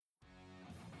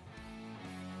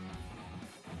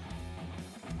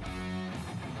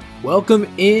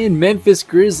Welcome in, Memphis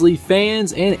Grizzlies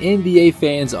fans and NBA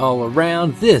fans all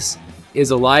around. This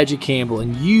is Elijah Campbell,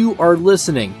 and you are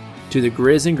listening to the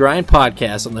Grizz and Grind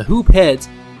podcast on the Hoop Heads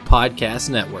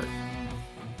Podcast Network.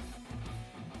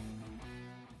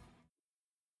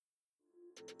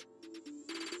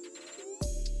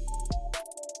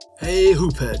 Hey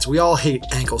Hoopheads, we all hate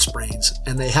ankle sprains,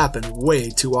 and they happen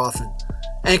way too often.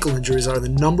 Ankle injuries are the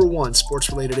number one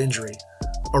sports-related injury.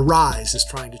 Arise is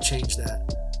trying to change that.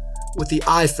 With the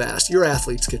iFast, your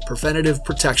athletes get preventative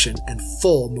protection and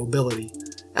full mobility.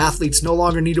 Athletes no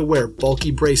longer need to wear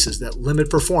bulky braces that limit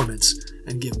performance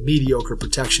and give mediocre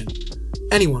protection.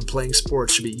 Anyone playing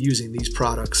sports should be using these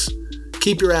products.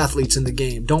 Keep your athletes in the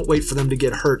game. Don't wait for them to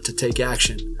get hurt to take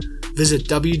action. Visit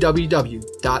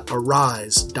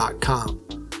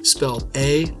www.arise.com, spelled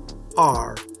A-R-Y-S-E,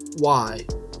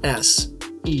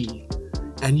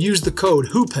 and use the code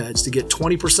HOOPHEADS to get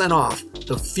 20% off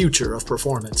the future of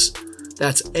performance.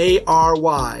 That's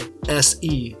ARYSE.com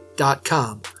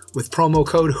with promo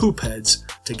code HOOPHEADS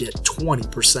to get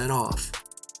 20% off.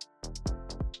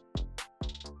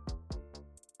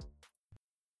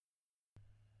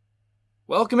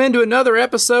 Welcome into another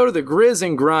episode of the Grizz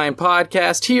and Grind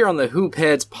podcast here on the Hoop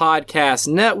Heads Podcast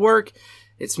Network.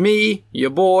 It's me, your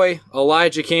boy,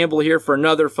 Elijah Campbell here for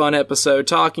another fun episode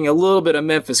talking a little bit of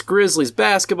Memphis Grizzlies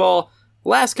basketball.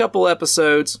 Last couple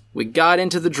episodes, we got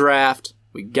into the draft,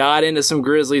 we got into some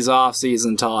Grizzlies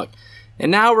offseason talk,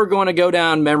 and now we're going to go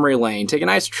down memory lane, take a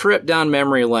nice trip down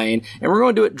memory lane, and we're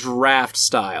going to do it draft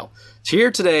style. So here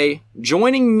today,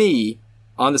 joining me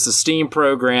on this esteemed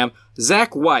program,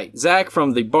 Zach White. Zach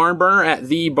from the Barn Burner at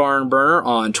the Barn Burner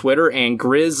on Twitter and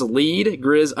Grizz_lead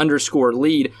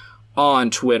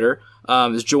on Twitter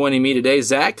is joining me today.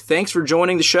 Zach, thanks for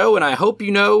joining the show, and I hope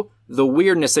you know the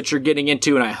weirdness that you're getting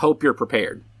into, and I hope you're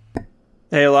prepared.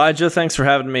 Hey Elijah, thanks for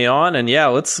having me on, and yeah,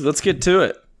 let's get to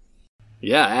it.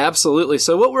 Yeah, absolutely.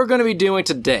 So what we're going to be doing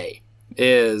today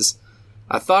is,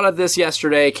 I thought of this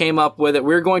yesterday, came up with it.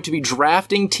 We're going to be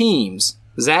drafting teams,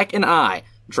 Zach and I,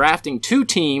 drafting two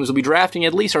teams. We'll be drafting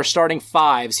at least our starting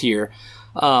fives here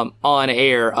on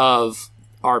air of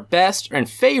our best and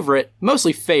favorite,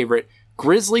 mostly favorite,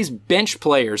 Grizzlies bench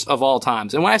players of all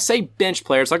times. And when I say bench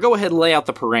players, I'll go ahead and lay out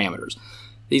the parameters.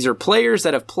 These are players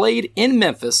that have played in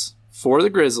Memphis for the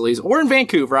Grizzlies or in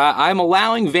Vancouver. I'm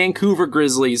allowing Vancouver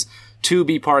Grizzlies to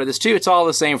be part of this too. It's all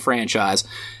the same franchise.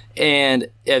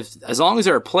 And as long as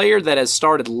they're a player that has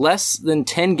started less than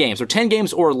 10 games, or 10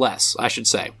 games or less, I should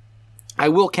say, I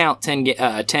will count 10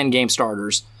 game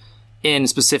starters in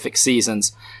specific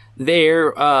seasons.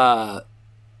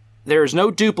 There's no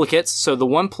duplicates, so the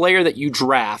one player that you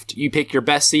draft, you pick your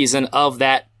best season of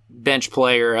that bench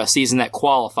player, a season that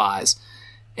qualifies.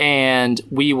 And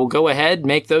we will go ahead,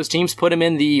 make those teams, put them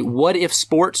in the What If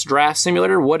Sports draft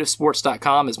simulator.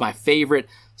 WhatIfSports.com is my favorite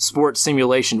sports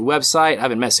simulation website. I've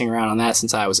been messing around on that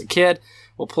since I was a kid.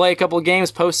 We'll play a couple of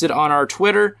games posted on our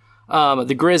Twitter,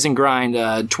 the Grizz and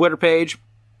Grind Twitter page.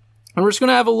 And we're just going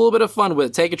to have a little bit of fun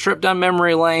with it. Take a trip down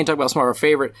memory lane, talk about some of our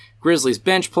favorite Grizzlies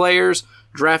bench players,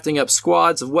 drafting up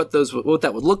squads of what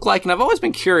that would look like. And I've always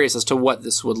been curious as to what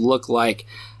this would look like.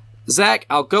 Zach,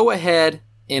 I'll go ahead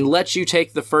and let you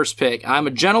take the first pick. I'm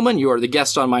a gentleman. You are the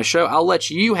guest on my show. I'll let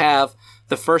you have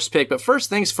the first pick. But first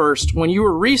things first, when you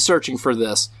were researching for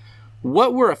this,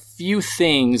 what were a few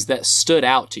things that stood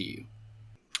out to you?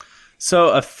 So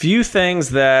a few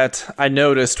things that I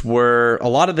noticed were a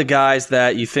lot of the guys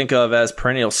that you think of as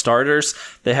perennial starters.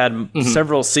 They had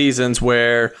several seasons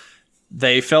where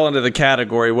they fell into the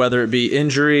category, whether it be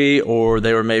injury or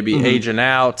they were maybe aging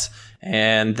out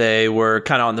and they were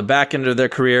kind of on the back end of their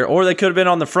career, or they could have been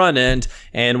on the front end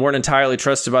and weren't entirely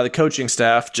trusted by the coaching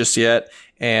staff just yet.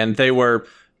 And they were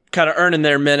kind of earning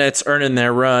their minutes, earning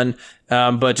their run,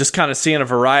 but just kind of seeing a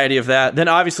variety of that. Then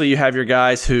obviously you have your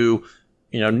guys who,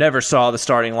 never saw the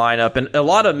starting lineup. And a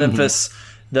lot of Memphis,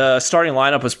 the starting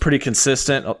lineup was pretty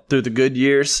consistent through the good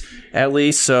years, at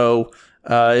least. So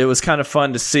it was kind of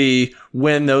fun to see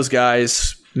when those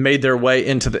guys made their way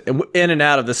in and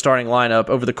out of the starting lineup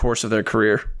over the course of their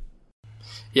career.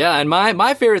 Yeah, and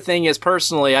my favorite thing is,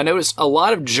 personally, I noticed a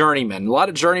lot of journeymen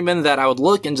that I would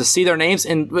look and just see their names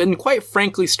and quite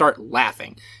frankly start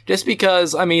laughing. Just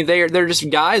because, they're just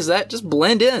guys that just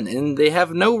blend in and they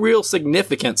have no real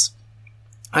significance,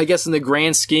 I guess, in the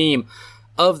grand scheme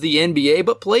of the NBA,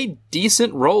 but played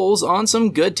decent roles on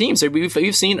some good teams.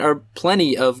 We've seen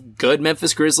plenty of good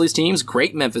Memphis Grizzlies teams,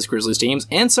 great Memphis Grizzlies teams,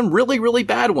 and some really, really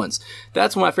bad ones.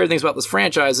 That's one of my favorite things about this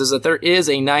franchise, is that there is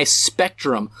a nice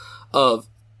spectrum of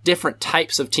different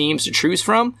types of teams to choose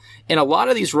from. And a lot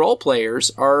of these role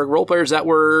players are role players that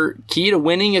were key to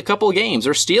winning a couple of games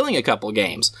or stealing a couple of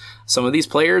games. Some of these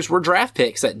players were draft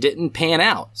picks that didn't pan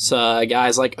out. So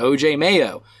guys like OJ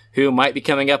Mayo, who might be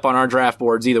coming up on our draft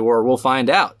boards either or, we'll find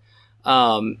out.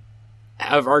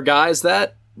 Are guys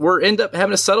that end up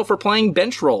having to settle for playing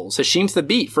bench roles. Hasheem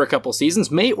Thabeet for a couple seasons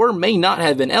may or may not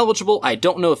have been eligible. I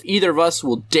don't know if either of us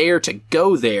will dare to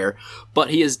go there,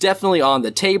 but he is definitely on the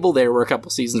table. There were a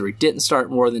couple seasons where he didn't start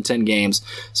more than 10 games.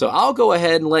 So I'll go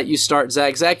ahead and let you start,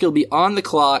 Zach. Zach, you'll be on the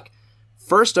clock.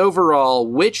 First overall,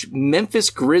 which Memphis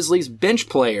Grizzlies bench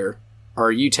player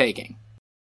are you taking?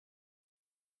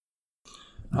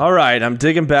 All right, I'm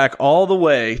digging back all the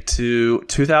way to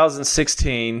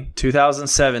 2016,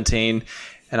 2017,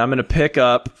 and I'm going to pick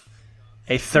up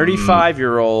a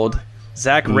 35-year-old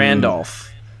Zach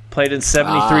Randolph. Played in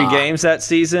 73 games that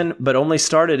season, but only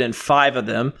started in 5 of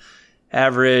them.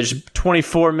 Averaged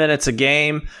 24 minutes a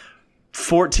game,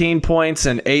 14 points,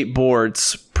 and 8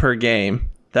 boards per game.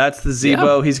 That's the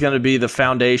Z-Bo. Yeah. He's going to be the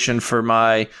foundation for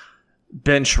my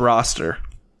bench roster.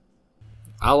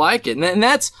 I like it. And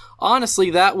that's,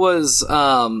 honestly, that was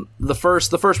the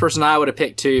first person I would have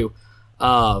picked too.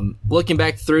 Looking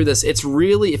back through this, it's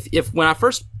really, if when I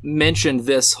first mentioned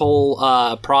this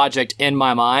whole project in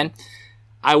my mind,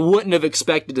 I wouldn't have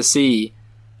expected to see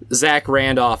Zach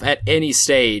Randolph at any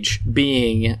stage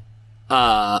being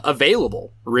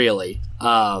available, really.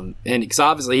 And because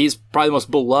obviously he's probably the most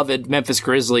beloved Memphis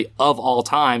Grizzly of all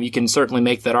time. You can certainly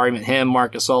make that argument. Him,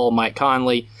 Marc Gasol, Mike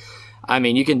Conley. I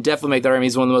mean, you can definitely make that argument.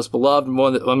 He's one of the most beloved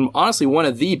and honestly one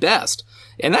of the best.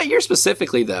 And that year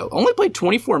specifically, though, only played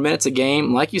 24 minutes a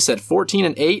game. Like you said, 14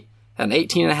 and 8, an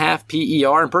 18.5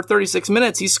 PER. And per 36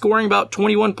 minutes, he's scoring about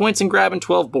 21 points and grabbing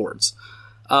 12 boards.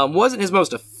 Wasn't his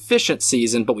most efficient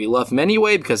season, but we love him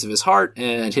anyway because of his heart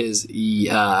and his,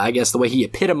 I guess, the way he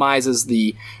epitomizes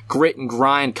the grit and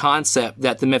grind concept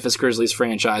that the Memphis Grizzlies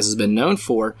franchise has been known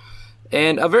for.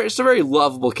 And it's a very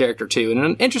lovable character, too. And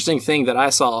an interesting thing that I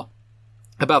saw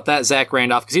about that Zach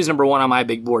Randolph, because he's number 1 on my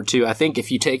big board too. I think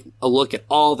if you take a look at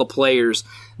all the players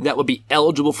that would be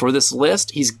eligible for this list,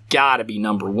 he's got to be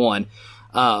number 1,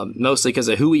 mostly because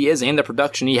of who he is and the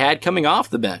production he had coming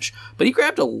off the bench. But he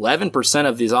grabbed 11%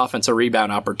 of these offensive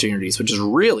rebound opportunities, which is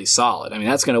really solid. I mean,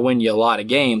 that's going to win you a lot of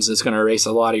games. It's going to erase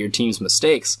a lot of your team's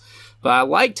mistakes. But I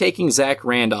like taking Zach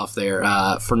Randolph there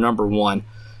for number 1.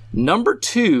 Number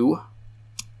 2,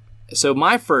 so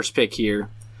my first pick here,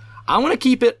 I want to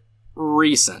keep it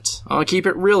recent. I want to keep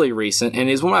it really recent, and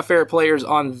he's one of my favorite players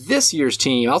on this year's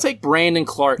team. I'll take Brandon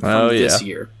Clarke from this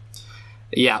year.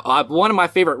 Yeah, one of my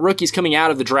favorite rookies coming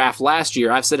out of the draft last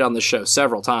year. I've said it on the show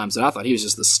several times, and I thought he was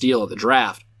just the steal of the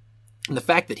draft. And the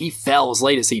fact that he fell as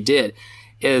late as he did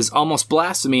is almost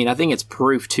blasphemy, and I think it's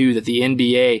proof, too, that the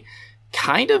NBA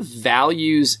kind of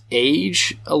values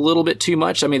age a little bit too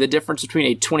much. I mean, the difference between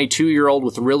a 22-year-old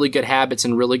with really good habits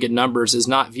and really good numbers is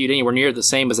not viewed anywhere near the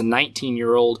same as a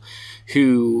 19-year-old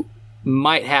who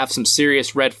might have some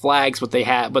serious red flags, but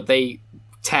they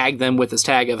tag them with this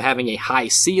tag of having a high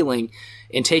ceiling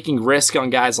and taking risk on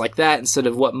guys like that instead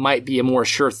of what might be a more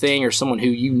sure thing or someone who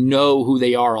you know who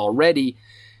they are already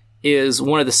is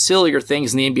one of the sillier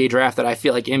things in the NBA draft that I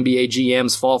feel like NBA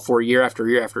GMs fall for year after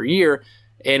year after year.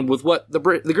 And with what the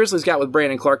Grizzlies got with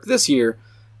Brandon Clarke this year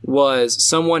was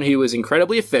someone who is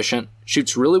incredibly efficient,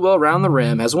 shoots really well around the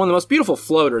rim, has one of the most beautiful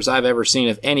floaters I've ever seen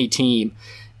of any team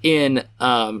in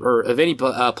or of any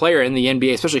player in the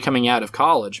NBA, especially coming out of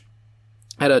college.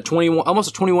 Had almost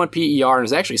a 21 PER and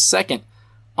is actually second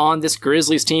on this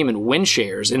Grizzlies team in win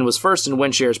shares and was first in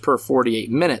win shares per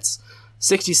 48 minutes.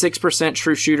 66%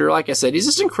 true shooter. Like I said, he's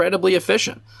just incredibly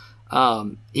efficient.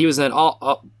 He was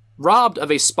robbed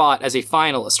of a spot as a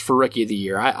finalist for Rookie of the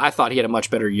Year. I thought he had a much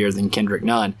better year than Kendrick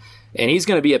Nunn. And he's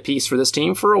going to be a piece for this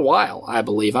team for a while, I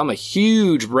believe. I'm a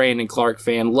huge Brandon Clarke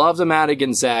fan. Loved him out of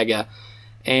Gonzaga.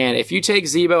 And if you take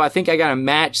Z-Bo, I think I got to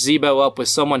match Z-Bo up with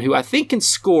someone who I think can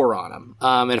score on him.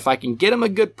 And if I can get him a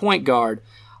good point guard,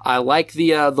 I like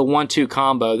the 1-2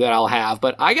 combo that I'll have.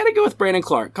 But I got to go with Brandon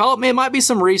Clarke. It might be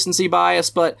some recency bias,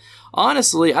 but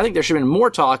honestly, I think there should have been more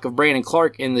talk of Brandon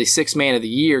Clarke in the 6th Man of the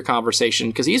Year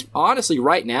conversation because he's honestly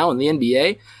right now in the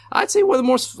NBA, I'd say one of the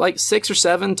most 6 or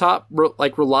 7 top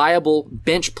reliable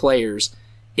bench players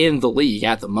in the league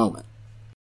at the moment.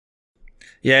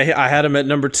 Yeah, I had him at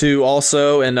number 2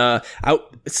 also, and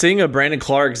seeing a Brandon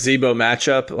Clarke Z-Bo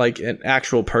matchup, like an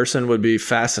actual person, would be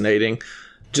fascinating.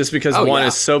 Just because one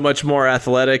is so much more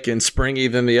athletic and springy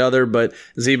than the other, but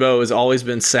Z-Bo has always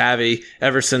been savvy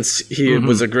ever since he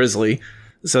was a Grizzly.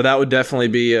 So that would definitely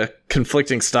be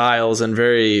conflicting styles and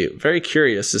very, very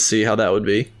curious to see how that would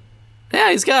be.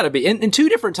 Yeah, he's got to be. And two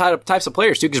different types of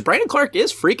players, too, because Brandon Clarke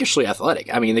is freakishly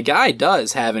athletic. I mean, the guy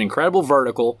does have an incredible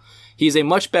vertical. He's a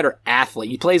much better athlete.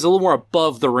 He plays a little more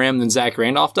above the rim than Zach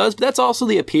Randolph does, but that's also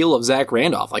the appeal of Zach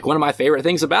Randolph. Like, one of my favorite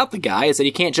things about the guy is that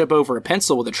he can't jump over a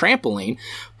pencil with a trampoline,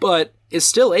 but is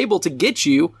still able to get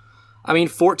you,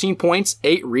 14 points,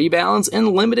 8 rebounds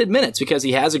in limited minutes because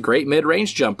he has a great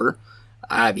mid-range jumper.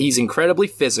 He's incredibly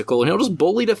physical, and he'll just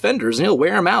bully defenders, and he'll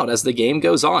wear them out as the game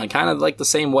goes on, kind of like the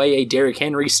same way a Derrick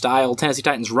Henry-style Tennessee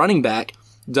Titans running back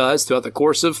does throughout the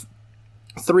course of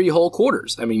 3 whole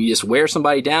quarters. You just wear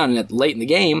somebody down, and late in the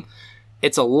game,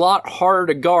 it's a lot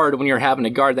harder to guard when you're having to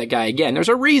guard that guy again. There's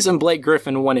a reason Blake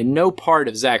Griffin wanted no part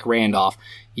of Zach Randolph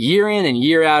year in and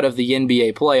year out of the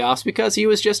NBA playoffs because he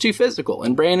was just too physical.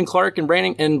 And Brandon Clarke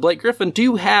and Blake Griffin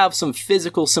do have some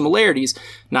physical similarities.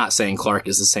 Not saying Clarke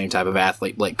is the same type of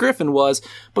athlete Blake Griffin was,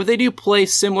 but they do play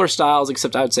similar styles,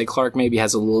 except I would say Clarke maybe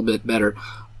has a little bit better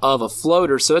of a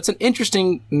floater. So it's an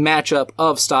interesting matchup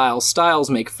of styles. Styles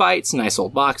make fights, nice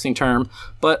old boxing term.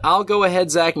 But I'll go ahead,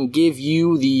 Zach, and give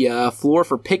you the floor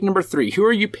for pick number 3. Who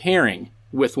are you pairing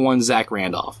with one Zach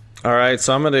Randolph? All right,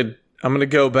 so I'm gonna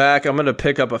go back. I'm gonna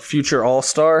pick up a future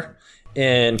All-Star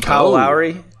in Kyle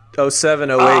Lowry,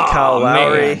 07-08 Kyle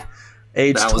Lowry, man.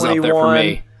 age That was 21. up there for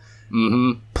me.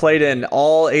 Mm-hmm. Played in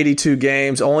all 82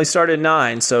 games, only started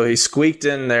 9, so he squeaked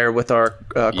in there with our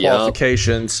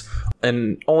qualifications.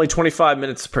 And only 25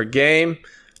 minutes per game,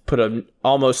 put up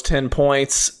almost 10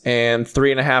 points and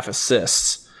 3.5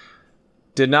 assists.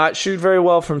 Did not shoot very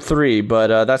well from 3,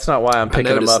 but that's not why I'm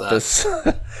picking him up this.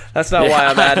 That's not why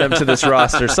I'm adding him to this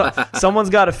roster.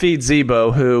 Someone's got to feed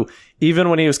Zebo, who,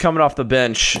 even when he was coming off the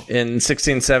bench in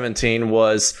 16-17,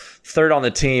 was 3rd on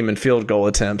the team in field goal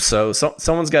attempts. So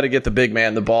someone's got to get the big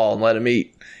man the ball and let him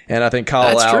eat. And I think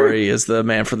Kyle Lowry is the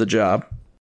man for the job.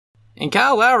 And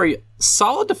Kyle Lowry,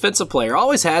 solid defensive player,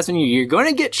 always has been. You're going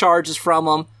to get charges from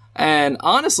him. And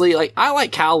honestly, I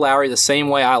like Kyle Lowry the same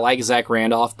way I like Zach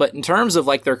Randolph. But in terms of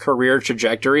their career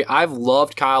trajectory, I've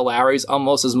loved Kyle Lowry's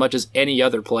almost as much as any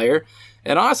other player.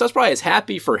 And honestly, I was probably as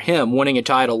happy for him winning a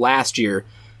title last year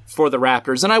for the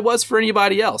Raptors than I was for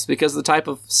anybody else because of the type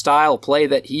of style of play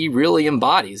that he really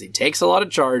embodies. He takes a lot of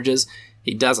charges.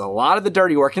 He does a lot of the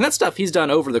dirty work, and that stuff he's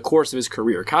done over the course of his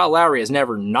career. Kyle Lowry has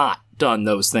never not done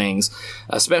those things,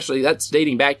 especially that's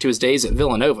dating back to his days at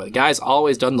Villanova. The guy's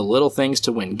always done the little things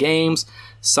to win games,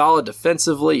 solid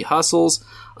defensively, hustles.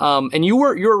 And you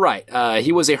were right.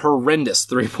 He was a horrendous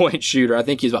three-point shooter. I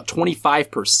think he's about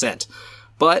 25%.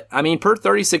 But, per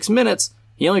 36 minutes,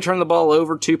 he only turned the ball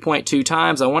over 2.2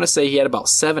 times. I want to say he had about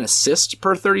 7 assists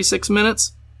per 36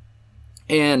 minutes.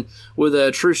 And with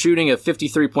a true shooting of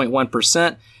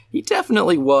 53.1%, he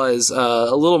definitely was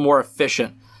a little more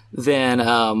efficient than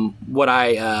what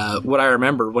I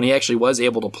remember when he actually was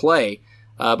able to play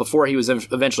before he was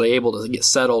eventually able to get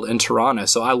settled in Toronto.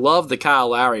 So I love the Kyle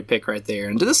Lowry pick right there.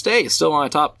 And to this day, he's still on the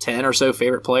top 10 or so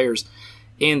favorite players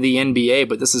in the NBA.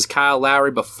 But this is Kyle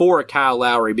Lowry before Kyle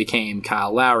Lowry became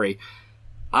Kyle Lowry.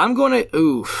 I'm going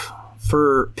to,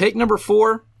 for pick number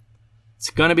 4, it's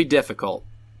going to be difficult.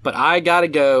 But I got to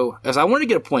go, as I want to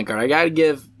get a point guard, I got to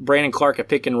give Brandon Clarke a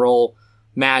pick and roll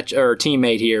match or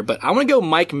teammate here. But I want to go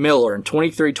Mike Miller in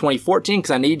 23-2014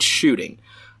 because I need shooting.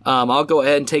 I'll go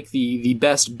ahead and take the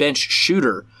best bench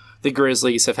shooter the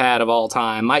Grizzlies have had of all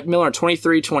time. Mike Miller in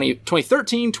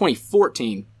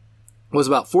 2013-2014 was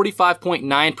about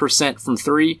 45.9% from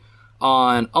 3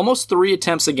 on almost 3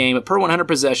 attempts a game. But per 100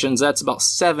 possessions, that's about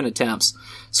 7 attempts.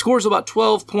 Scores about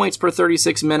 12 points per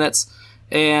 36 minutes.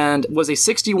 And was a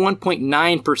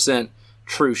 61.9%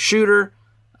 true shooter.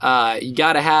 You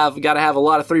gotta have a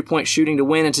lot of 3-point shooting to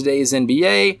win in today's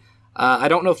NBA. I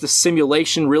don't know if the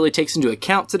simulation really takes into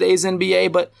account today's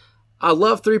NBA, but I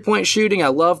love 3-point shooting. I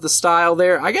love the style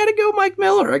there. I gotta go Mike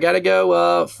Miller. I gotta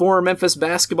go former Memphis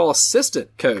basketball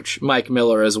assistant coach Mike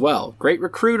Miller as well. Great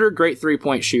recruiter, great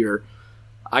 3-point shooter.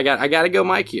 I gotta go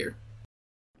Mike here.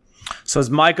 So is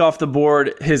Mike off the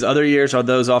board? His other years, are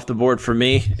those off the board for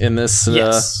me in this?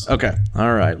 Yes. Okay.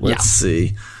 All right. Let's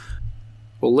see.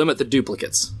 We'll limit the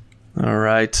duplicates. All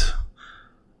right.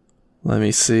 Let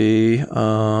me see.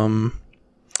 I'm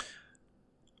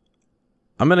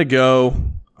gonna go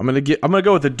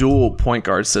with the dual point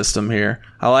guard system here.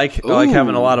 I like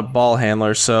having a lot of ball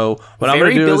handlers. So what I'm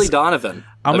gonna do Billy is Donovan.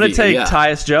 I'm gonna take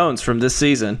Tyus Jones from this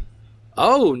season.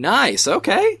 Oh, nice.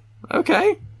 Okay.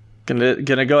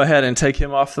 Gonna go ahead and take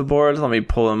him off the board. Let me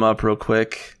pull him up real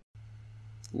quick.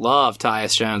 Love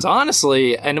Tyus Jones.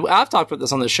 Honestly, and I've talked about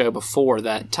this on the show before,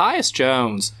 that Tyus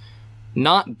Jones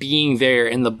not being there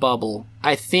in the bubble,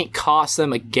 I think, cost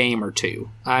them a game or two.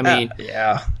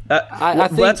 Yeah. I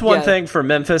think that's one thing for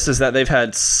Memphis is that they've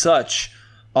had such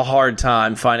a hard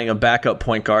time finding a backup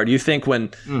point guard. You think when,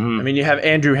 I mean, you have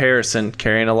Andrew Harrison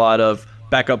carrying a lot of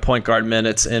backup point guard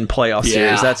minutes in playoff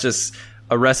series. That's just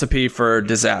a recipe for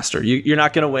disaster. You're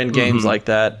not going to win games like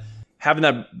that.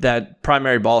 Having that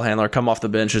primary ball handler come off the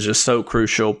bench is just so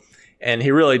crucial. And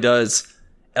he really does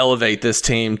elevate this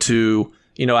team to,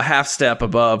 a half step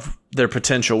above their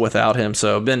potential without him.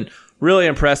 So I've been really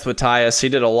impressed with Tyus. He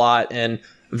did a lot in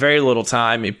very little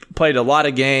time. He played a lot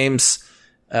of games,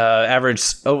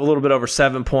 averaged a little bit over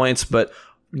 7 points, but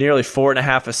nearly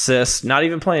 4.5 assists, not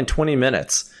even playing 20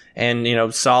 minutes.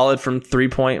 And, solid from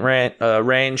 3-point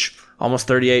range, almost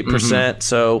 38%.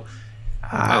 So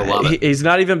I love it. He's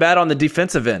not even bad on the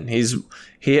defensive end.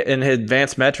 He in his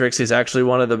advanced metrics, he's actually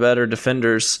one of the better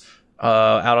defenders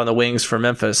out on the wings for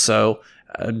Memphis. So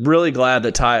really glad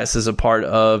that Tyus is a part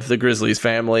of the Grizzlies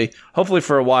family, hopefully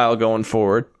for a while going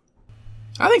forward.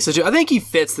 I think so too. I think he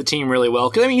fits the team really well.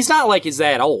 Because, he's not like he's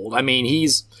that old.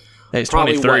 He's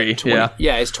probably 23.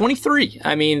 Yeah, he's 23.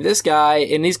 This guy,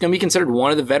 and he's going to be considered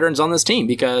one of the veterans on this team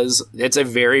because it's a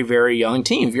very, very young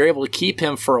team. If you're able to keep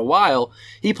him for a while,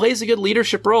 he plays a good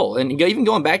leadership role. And even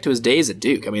going back to his days at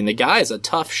Duke, the guy is a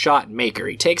tough shot maker.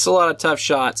 He takes a lot of tough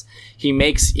shots. He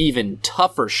makes even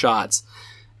tougher shots.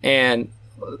 And,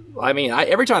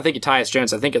 every time I think of Tyus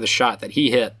Jones, I think of the shot that he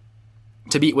hit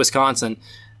to beat Wisconsin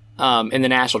in the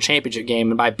national championship game.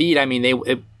 And by beat,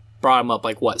 it brought him up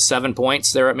 7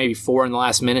 points. They're at maybe 4 in the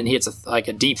last minute, and he hits a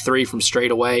deep three from straight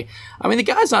away. The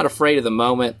guy's not afraid of the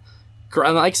moment.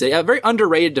 Like I say, a very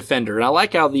underrated defender, and I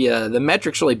like how the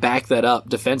metrics really back that up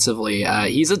defensively.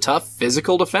 He's a tough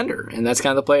physical defender, and that's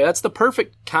kind of the player. That's the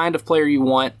perfect kind of player you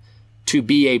want to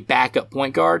be a backup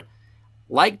point guard.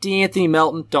 Like DeAnthony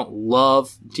Melton, don't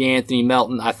love DeAnthony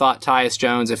Melton. I thought Tyus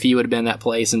Jones, if he would have been in that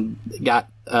place and got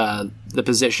the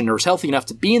position, or was healthy enough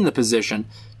to be in the position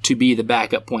to be the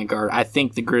backup point guard, I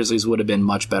think the Grizzlies would have been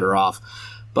much better off.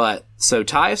 But so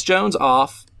Tyus Jones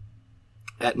off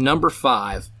at number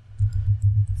 5.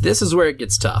 This is where it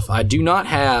gets tough. I do not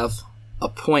have a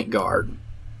point guard,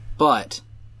 but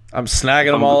I'm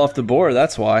snagging them all off the board.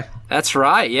 That's why. That's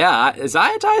right. Yeah, I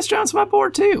had Tyus Jones on my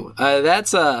board too. That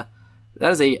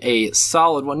is a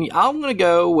solid one. I'm going to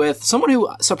go with someone who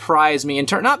surprised me in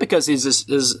turn, not because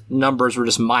his numbers were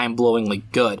just mind-blowingly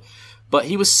good, but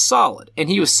he was solid. And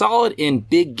he was solid in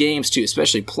big games too,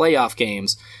 especially playoff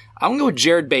games. I'm going to go with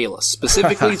Jared Bayless,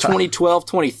 specifically 2012,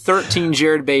 2013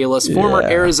 Jared Bayless, former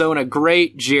Arizona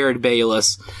great Jared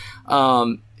Bayless.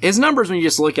 His numbers, when you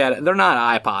just look at it, they're not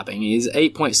eye-popping. He's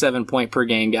 8.7 point per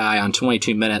game guy on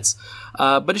 22 minutes.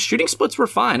 But his shooting splits were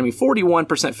fine.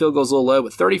 41% field goals a little low,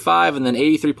 but 35 and then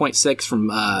 83.6 from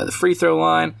the free throw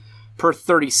line. Per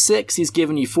 36, he's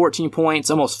given you 14 points,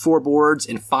 almost 4 boards,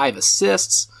 and 5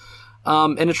 assists.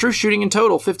 And a true shooting in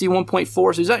total, 51.4.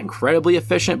 So he's not incredibly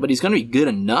efficient, but he's going to be good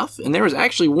enough. And there was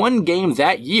actually one game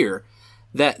that year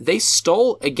that they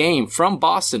stole a game from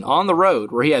Boston on the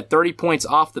road where he had 30 points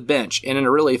off the bench and in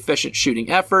a really efficient shooting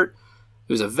effort.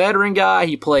 He was a veteran guy.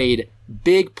 He played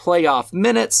big playoff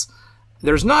minutes.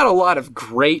 There's not a lot of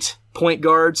great point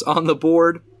guards on the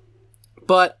board,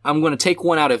 but I'm going to take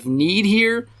one out of need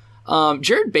here.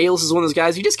 Jared Bayless is one of those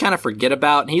guys you just kind of forget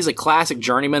about, and he's a classic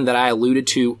journeyman that I alluded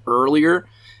to earlier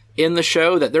in the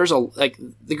show, that there's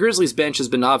the Grizzlies bench has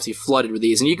been obviously flooded with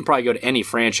these, and you can probably go to any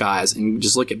franchise and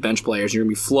just look at bench players, and you're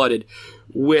going to be flooded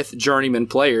with journeyman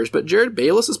players. But Jared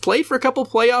Bayless has played for a couple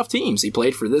playoff teams. He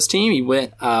played for this team. He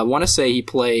went, I want to say he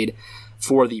played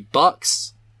for the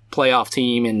Bucks playoff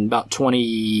team in about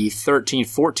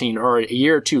 2013-14, or a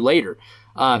year or two later.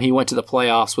 He went to the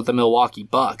playoffs with the Milwaukee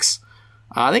Bucks.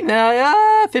 I think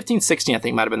 15-16, I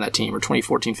think might have been that team, or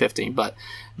 2014-15. But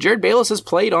Jared Bayless has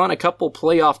played on a couple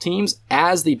playoff teams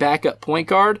as the backup point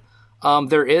guard.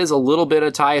 There is a little bit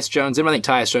of Tyus Jones in him. I think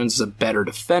Tyus Jones is a better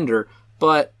defender,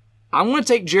 but I'm going to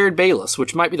take Jared Bayless,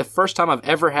 which might be the first time I've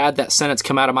ever had that sentence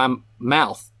come out of my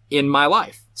mouth in my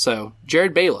life. So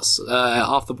Jared Bayless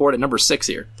off the board at number 6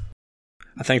 here.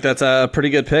 I think that's a pretty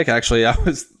good pick, actually. I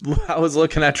was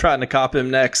looking at trying to cop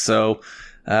him next, so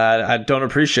I don't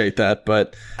appreciate that.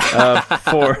 But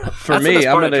for me,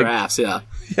 I'm going to drafts,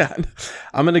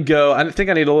 I'm going to go. I think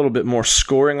I need a little bit more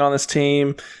scoring on this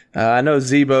team. I know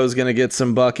Zebo's going to get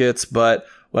some buckets, but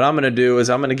what I'm going to do is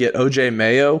I'm going to get OJ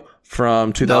Mayo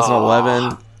from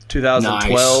 2011,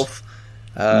 2012.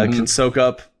 Nice. Can soak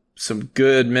up some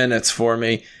good minutes for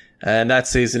me. And that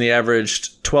season, he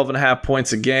averaged 12.5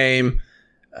 points a game.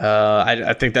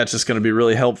 I think that's just going to be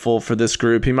really helpful for this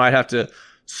group. He might have to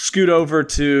scoot over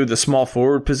to the small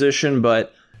forward position,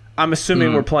 but I'm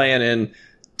assuming we're playing in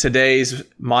today's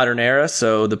modern era,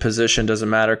 so the position doesn't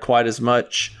matter quite as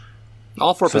much.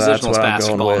 All for positional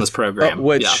basketball in this program.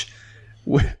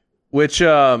 Which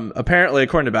apparently,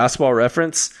 according to Basketball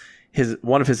Reference,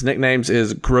 one of his nicknames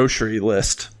is Grocery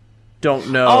List.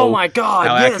 Don't know oh my God,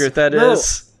 how accurate that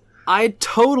is. I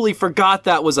totally forgot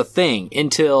that was a thing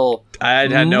until I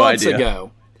had no months idea.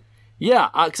 ago. Yeah,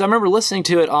 because I remember listening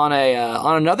to it on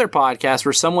another podcast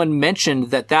where someone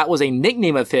mentioned that was a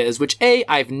nickname of his, which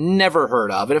I've never heard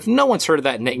of. And if no one's heard of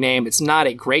that nickname, it's not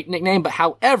a great nickname. But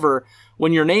however,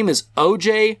 when your name is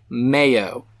OJ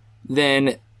Mayo,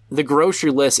 then the Grocery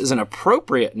List is an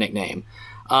appropriate nickname.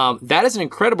 That is an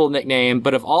incredible nickname,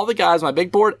 but of all the guys on my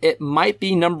big board, it might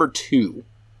be number 2.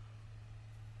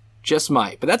 Just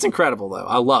might. But that's incredible, though.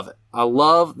 I love it. I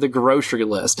love the Grocery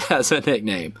List as a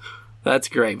nickname. That's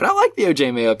great. But I like the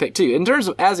OJ Mayo pick, too. In terms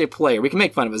of as a player, we can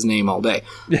make fun of his name all day.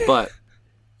 But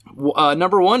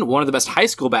number one of the best high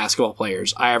school basketball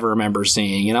players I ever remember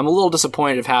seeing. And I'm a little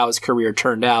disappointed of how his career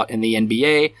turned out in the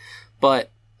NBA. But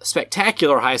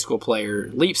spectacular high school player,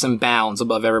 leaps and bounds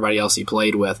above everybody else he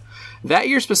played with. That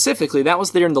year specifically, that was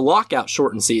during the lockout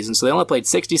shortened season, so they only played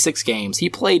 66 games. He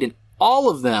played in all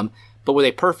of them, but with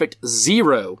a perfect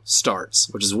 0 starts,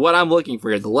 which is what I'm looking for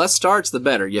here. The less starts, the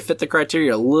better. You fit the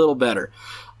criteria a little better.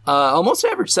 Almost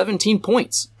averaged 17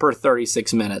 points per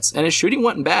 36 minutes, and his shooting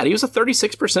wasn't bad. He was a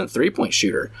 36% three-point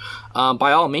shooter.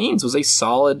 By all means, was a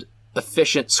solid,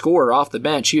 efficient scorer off the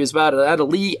bench. He was about at a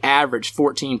league average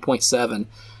 14.7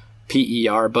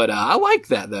 PER, but I like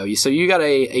that, though. So you got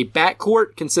a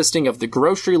backcourt consisting of the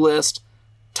Grocery List,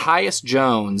 Tyus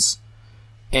Jones,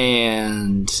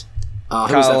 and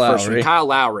who's that first one? Kyle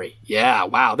Lowry. Yeah,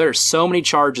 wow. There's so many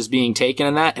charges being taken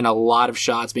in that, and a lot of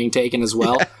shots being taken as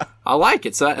well. Yeah. I like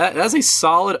it. So that's a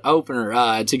solid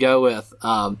opener to go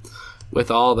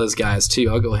with all those guys, too.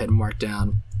 I'll go ahead and mark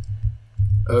down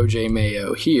OJ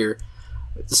Mayo here.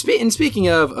 And speaking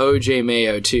of OJ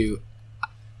Mayo, too,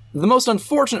 the most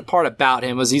unfortunate part about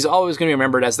him was he's always going to be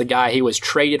remembered as the guy he was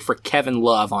traded for Kevin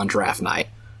Love on draft night,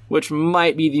 which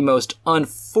might be the most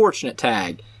unfortunate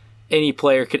tag any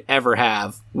player could ever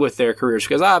have with their careers,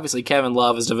 because obviously Kevin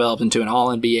Love has developed into an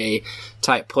all-NBA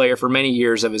type player for many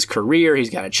years of his career. He's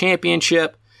got a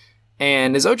championship.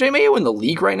 And is OJ Mayo in the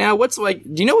league right now? Do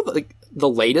you know what the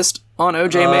latest on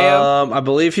OJ Mayo? I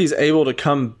believe he's able to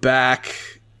come back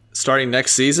starting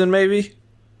next season, maybe.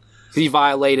 He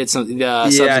violated some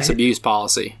substance abuse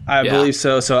policy. I believe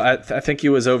so. So I think he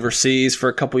was overseas for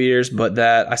a couple years, but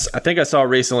I think I saw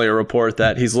recently a report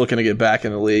that he's looking to get back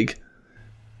in the league.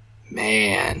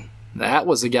 Man, that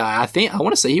was a guy. I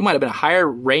want to say he might have been a higher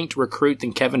ranked recruit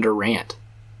than Kevin Durant.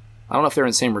 I don't know if they're in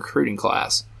the same recruiting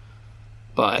class.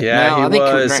 But yeah, he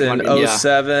was in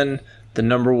 2007, the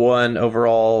number 1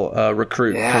 overall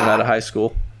recruit coming out of high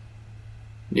school.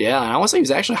 Yeah, and I want to say he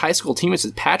was actually high school teammates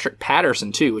with Patrick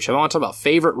Patterson, too, which I want to talk about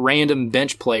favorite random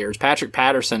bench players. Patrick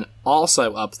Patterson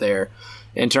also up there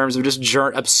in terms of just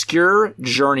obscure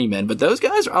journeymen. But those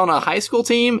guys are on a high school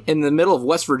team in the middle of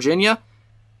West Virginia.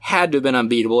 Had to have been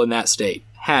unbeatable in that state.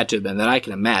 Had to have been, that I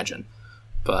can imagine.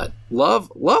 But love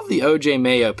the OJ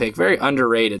Mayo pick. Very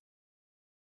underrated.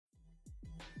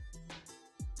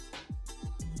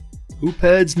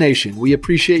 Hoopheads Nation, we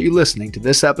appreciate you listening to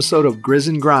this episode of Grizz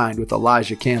and Grind with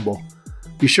Elijah Campbell.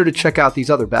 Be sure to check out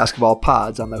these other basketball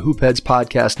pods on the Hoopheads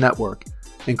Podcast Network,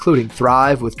 including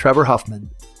Thrive with Trevor Huffman,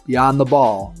 Beyond the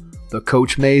Ball, the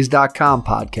CoachMaze.com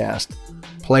podcast,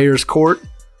 Players Court,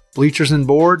 Bleachers and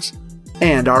Boards,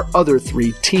 and our other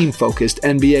 3 team-focused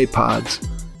NBA pods,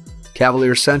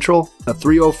 Cavalier Central, a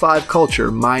 305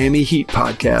 Culture Miami Heat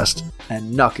podcast,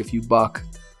 and Nuck If You Buck.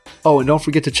 Oh, and don't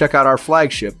forget to check out our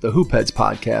flagship, the Hoopheads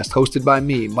podcast, hosted by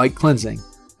me, Mike Klinzing,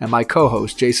 and my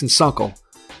co-host, Jason Sunkel,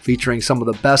 featuring some of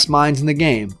the best minds in the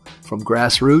game, from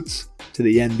grassroots to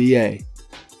the NBA.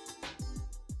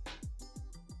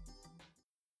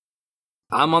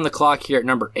 I'm on the clock here at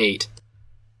number 8.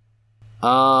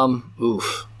 So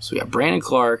we got Brandon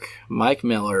Clark, Mike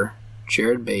Miller,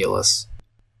 Jared Bayless.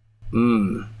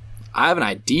 I have an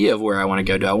idea of where I want to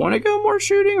go. Do I want to go more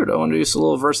shooting, or do I want to do just a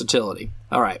little versatility?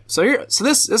 All right. So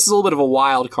this is a little bit of a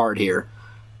wild card here,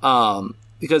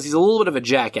 because he's a little bit of a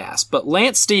jackass. But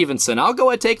Lance Stevenson, I'll go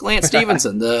ahead and take Lance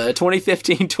Stevenson, the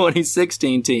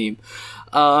 2015-2016 team.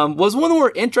 Was one of the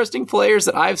more interesting players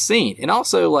that I've seen. And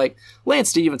also, Lance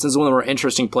Stevenson is one of the more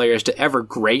interesting players to ever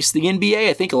grace the NBA.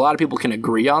 I think a lot of people can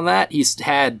agree on that. He's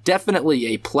had definitely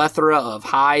a plethora of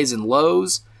highs and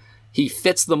lows. He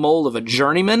fits the mold of a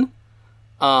journeyman.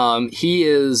 He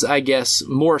is, I guess,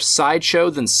 more sideshow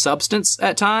than substance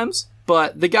at times.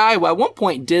 But the guy, at one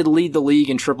point, did lead the league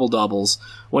in triple-doubles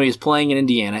when he was playing in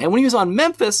Indiana. And when he was on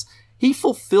Memphis, he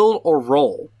fulfilled a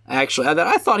role, actually, that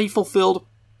I thought he fulfilled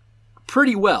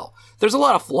pretty well. there's a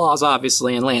lot of flaws,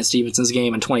 obviously, in Lance Stephenson's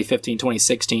game in 2015,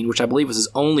 2016, which I believe was his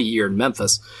only year in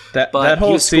Memphis. That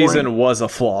whole season was a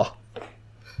flaw.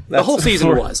 The whole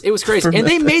season was. It was crazy. And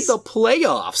they made the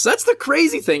playoffs. That's the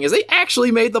crazy thing, is they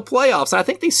actually made the playoffs. And I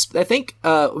think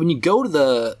when you go to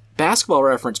the Basketball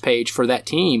Reference page for that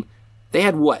team, they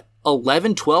had,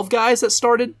 11, 12 guys that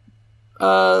started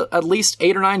at least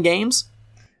 8 or 9 games?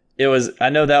 I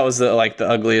know that was the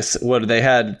ugliest. They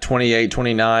had 28,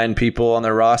 29 people on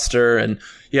their roster, and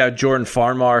you have Jordan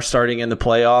Farmar starting in the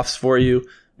playoffs for you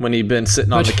when he'd been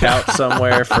sitting on the couch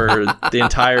somewhere for the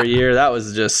entire year. That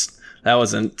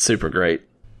wasn't super great.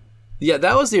 Yeah,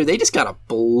 that was the year. They just got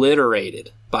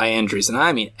obliterated by injuries, and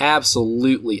I mean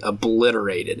absolutely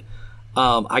obliterated.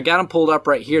 I got them pulled up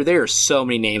right here. There are so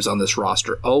many names on this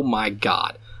roster. Oh my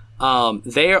God.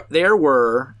 There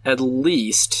were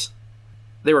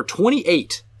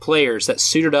 28 players that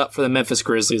suited up for the Memphis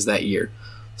Grizzlies that year,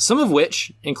 some of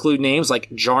which include names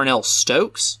like Jarnell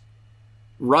Stokes,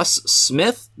 Russ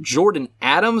Smith, Jordan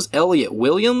Adams, Elliot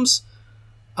Williams,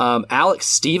 Alex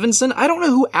Stevenson. I don't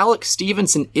know who Alex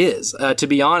Stevenson is, to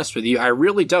be honest with you. I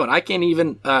really don't. I can't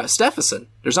even... Stephenson.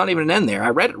 There's not even an N there. I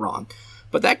read it wrong.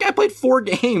 But that guy played 4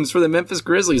 games for the Memphis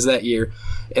Grizzlies that year,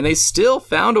 and they still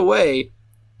found a way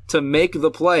to make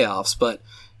the playoffs,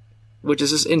 which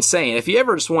is just insane. If you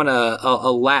ever just want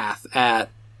a laugh at,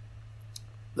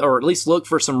 or at least look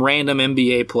for some random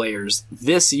NBA players,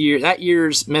 that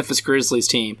year's Memphis Grizzlies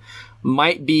team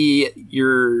might be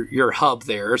your hub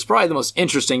there. It's probably the most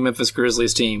interesting Memphis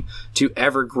Grizzlies team to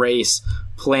ever grace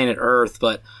planet Earth,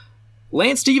 but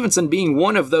Lance Stevenson being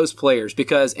one of those players,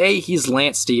 because he's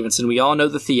Lance Stevenson. We all know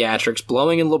the theatrics,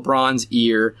 blowing in LeBron's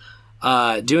ear,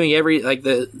 doing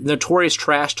the notorious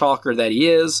trash talker that he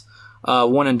is,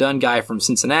 one and done guy from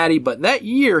Cincinnati. But that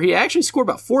year, he actually scored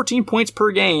about 14 points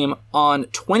per game on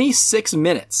 26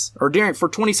 minutes, for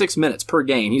 26 minutes per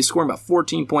game. He was scoring about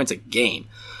 14 points a game,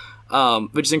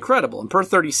 which is incredible. And per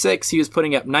 36, he was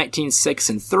putting up 19, 6,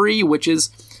 and 3, which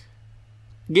is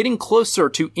getting closer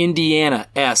to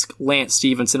Indiana-esque Lance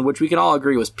Stevenson, which we can all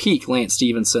agree was peak Lance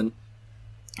Stevenson.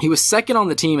 He was second on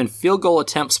the team in field goal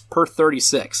attempts per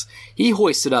 36. He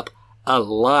hoisted up a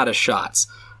lot of shots.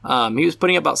 He was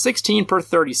putting up about 16 per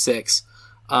 36,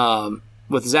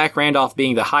 with Zach Randolph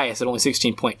being the highest at only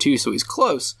 16.2, so he's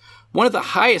close. One of the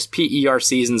highest PER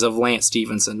seasons of Lance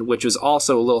Stevenson, which was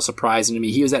also a little surprising to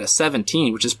me. He was at a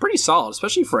 17, which is pretty solid,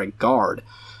 especially for a guard,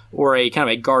 or a kind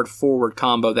of a guard-forward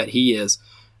combo that he is.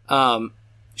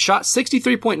 Shot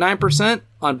 63.9%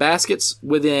 on baskets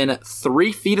within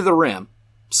 3 feet of the rim.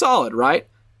 Solid, right?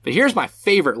 But here's my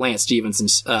favorite Lance Stevenson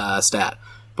stat.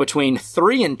 Between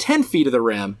 3 and 10 feet of the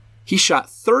rim, he shot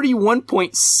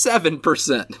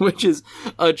 31.7%, which is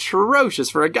atrocious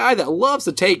for a guy that loves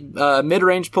to take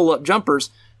mid-range pull-up jumpers.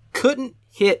 Couldn't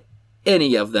hit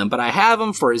any of them, but I have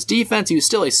him for his defense. He was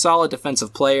still a solid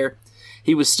defensive player.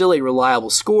 He was still a reliable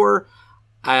scorer.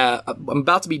 I'm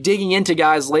about to be digging into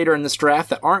guys later in this draft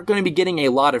that aren't going to be getting a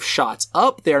lot of shots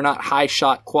up. They're not high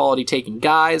shot quality taking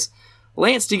guys.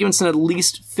 Lance Stevenson at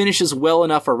least finishes well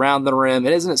enough around the rim.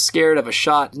 It isn't scared of a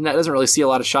shot. Doesn't really see a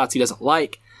lot of shots he doesn't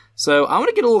like. So I want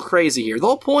to get a little crazy here. The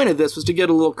whole point of this was to get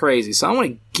a little crazy. So I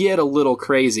want to get a little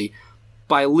crazy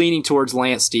by leaning towards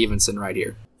Lance Stevenson right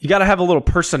here. You got to have a little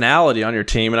personality on your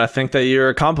team, and I think that you're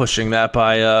accomplishing that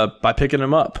by picking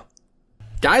him up.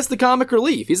 Guy's the comic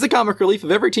relief. He's the comic relief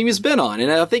of every team he's been on.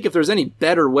 And I think if there's any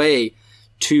better way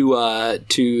to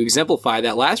exemplify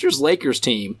that, last year's Lakers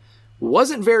team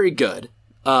wasn't very good,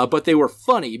 but they were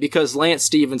funny because Lance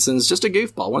Stevenson's just a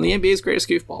goofball, one of the NBA's greatest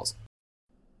goofballs.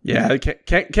 Yeah,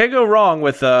 can't go wrong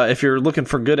with if you're looking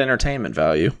for good entertainment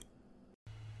value.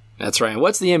 That's right. And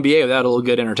what's the NBA without a little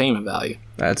good entertainment value?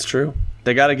 That's true.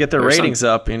 They got to get their ratings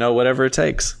up, whatever it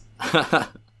takes.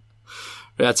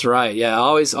 That's right. Yeah,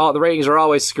 the ratings are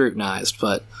always scrutinized,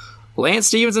 but Lance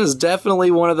Stevenson is definitely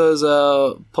one of those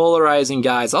polarizing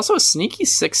guys. Also a sneaky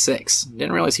 6'6".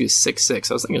 Didn't realize he was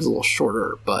 6'6". I was thinking he was a little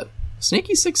shorter, but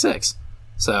sneaky 6'6".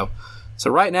 So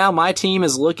right now my team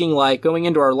is looking like going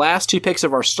into our last 2 picks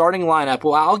of our starting lineup.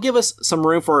 Well, I'll give us some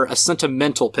room for a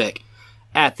sentimental pick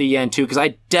at the end too, because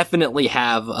I definitely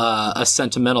have a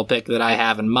sentimental pick that I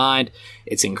have in mind.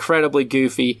 It's incredibly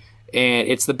goofy. And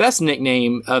it's the best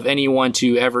nickname of anyone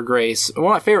to ever grace, one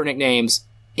of my favorite nicknames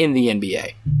in the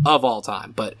NBA of all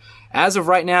time. But as of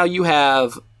right now, you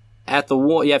have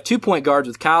 2 point guards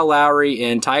with Kyle Lowry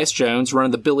and Tyus Jones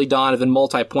running the Billy Donovan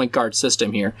multi-point guard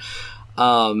system here.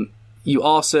 You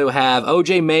also have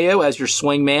OJ Mayo as your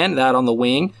swing man, that on the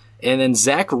wing, and then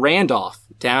Zach Randolph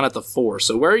down at the 4.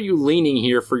 So where are you leaning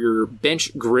here for your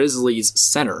bench Grizzlies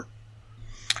center?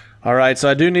 All right, so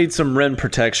I do need some rim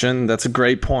protection. That's a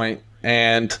great point.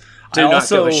 And Do not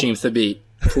go Hasheem Thabeet,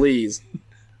 please.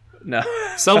 No.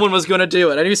 Someone was going to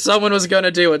do it. I knew someone was going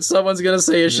to do it. Someone's going to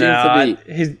say Hasheem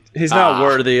Thabeet. He's not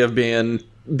worthy of being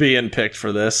picked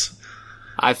for this.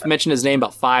 I've mentioned his name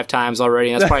about 5 times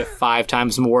already, and that's probably 5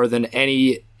 times more than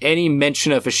any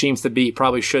mention of Hasheem Thabeet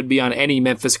probably should be on any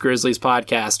Memphis Grizzlies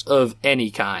podcast of any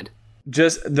kind.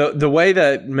 Just the way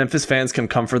that Memphis fans can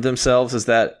comfort themselves is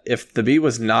that if Thabeet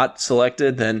was not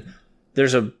selected, then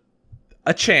there's a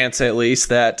chance at least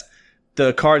that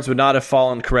the cards would not have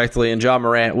fallen correctly and Ja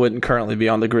Morant wouldn't currently be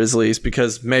on the Grizzlies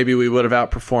because maybe we would have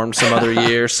outperformed some other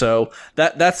year. So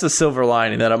that's the silver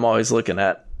lining that I'm always looking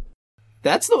at.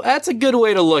 That's a good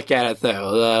way to look at it,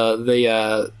 though.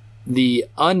 The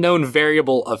unknown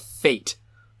variable of fate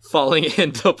falling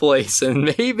into place, and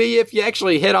maybe if you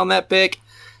actually hit on that pick,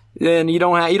 then you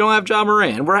don't have Ja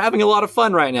Morant. We're having a lot of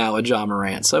fun right now with Ja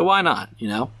Morant, so why not?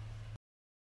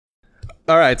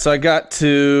 All right, so I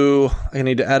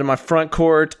need to add to my front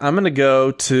court. I'm going to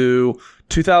go to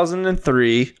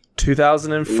 2003,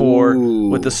 2004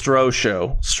 with the Stroh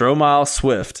Show, Stromile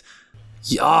Swift.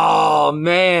 Oh,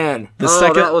 man.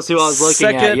 That was who I was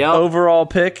looking at. Second overall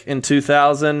pick in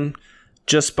 2000,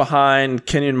 just behind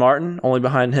Kenyon Martin, only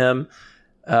behind him.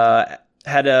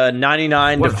 Had a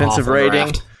 99 defensive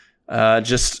rating.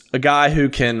 Just a guy who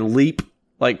can leap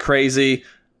like crazy,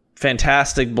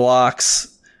 fantastic blocks,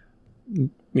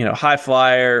 high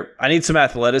flyer. I need some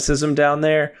athleticism down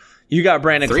there. You got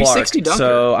Brandon Clark,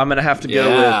 so I'm going to have to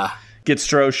go get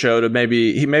Stroh Show to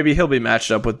maybe he'll be matched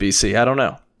up with BC. I don't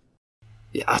know.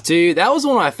 Yeah, dude, that was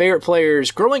one of my favorite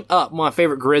players growing up, one of my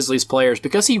favorite Grizzlies players,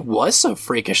 because he was so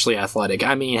freakishly athletic.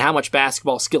 I mean, how much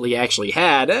basketball skill he actually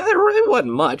had, it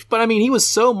wasn't much, but I mean, he was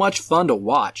so much fun to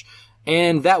watch.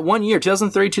 And that one year,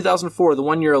 2003, 2004, the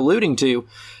one you're alluding to,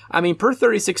 I mean, per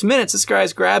 36 minutes, this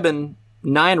guy's grabbing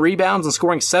 9 rebounds and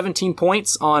scoring 17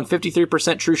 points on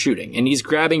 53% true shooting. And he's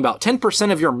grabbing about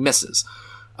 10% of your misses.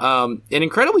 And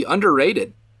incredibly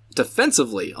underrated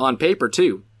defensively on paper,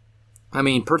 too. I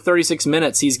mean, per 36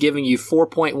 minutes, he's giving you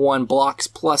 4.1 blocks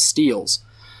plus steals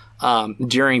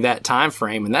during that time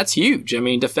frame, and that's huge. I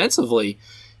mean, defensively,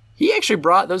 he actually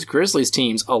brought those Grizzlies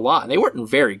teams a lot. They weren't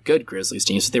very good Grizzlies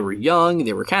teams. They were young,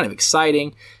 they were kind of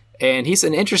exciting, and he's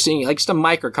an interesting, just a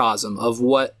microcosm of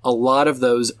what a lot of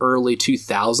those early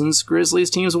 2000s Grizzlies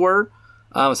teams were,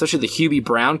 especially the Hubie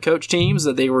Brown coach teams,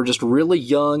 that they were just really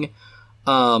young,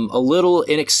 a little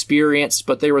inexperienced,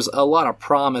 but there was a lot of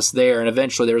promise there, and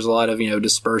eventually there was a lot of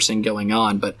dispersing going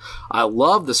on. But I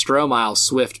love the Stromile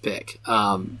Swift pick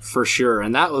for sure,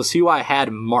 and that was who I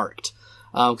had marked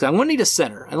because I'm going to need a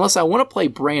center unless I want to play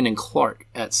Brandon Clark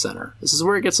at center. This is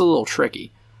where it gets a little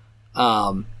tricky.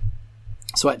 So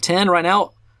at 10 right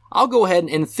now, I'll go ahead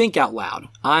and think out loud.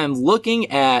 I'm looking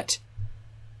at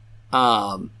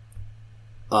oh,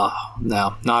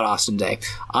 no, not Austin Day.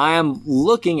 I am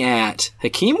looking at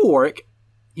Hakeem Warwick.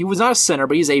 He was not a center,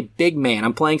 but he's a big man.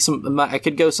 I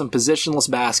could go some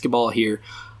positionless basketball here.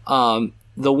 The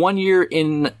 1 year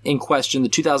in question, the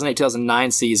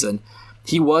 2008-2009 season,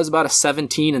 he was about a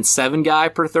 17-7 guy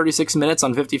per 36 minutes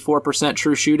on 54%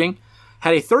 true shooting.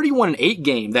 Had a 31-8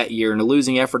 game that year in a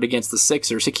losing effort against the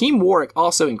Sixers. Hakeem Warwick,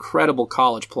 also incredible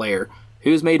college player,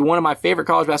 who's made one of my favorite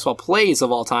college basketball plays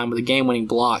of all time with a game-winning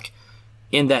block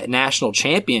in that national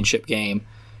championship game.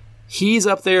 He's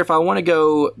up there. If I want to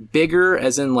go bigger,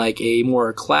 as in like a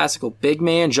more classical big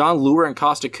man, John Lure and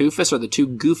Costa Koufos are the two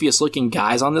goofiest looking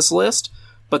guys on this list,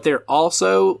 but they're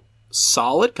also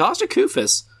solid. Costa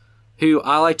Koufos, who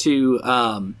I like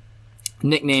to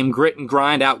nickname Grit and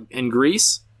Grind out in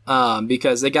Greece,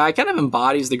 because the guy kind of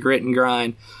embodies the grit and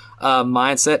grind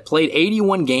mindset. Played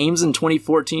 81 games in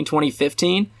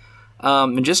 2014-2015.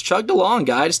 And just chugged along.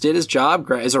 Guy just did his job.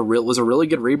 Was a really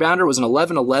good rebounder. Was an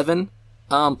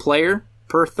 11-11 player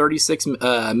per 36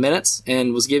 minutes,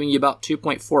 and was giving you about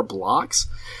 2.4 blocks.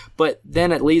 But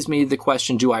then it leaves me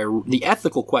the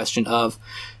ethical question of,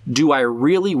 do I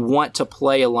really want to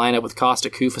play a lineup with Costa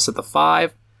Koufos at the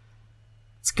 5?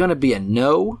 It's going to be a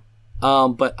no.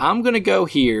 But I'm going to go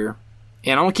here,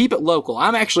 and I'm going to keep it local.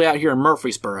 I'm actually out here in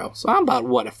Murfreesboro, so I'm about,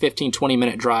 a 15-20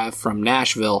 minute drive from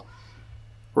Nashville.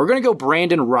 We're going to go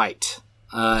Brandon Wright,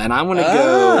 and I'm going to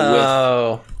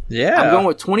go I'm going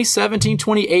with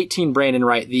 2017-2018 Brandon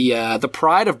Wright, the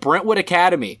pride of Brentwood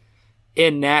Academy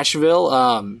in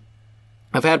Nashville.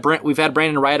 We've had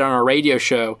Brandon Wright on our radio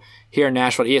show here in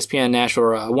Nashville, ESPN Nashville,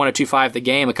 102.5 The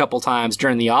Game a couple times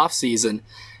during the off season,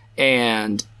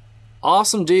 and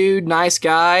awesome dude, nice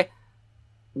guy.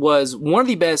 Was one of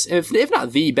the best, if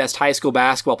not the best, high school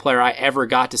basketball player I ever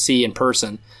got to see in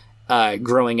person.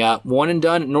 Growing up, one and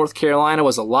done at North Carolina,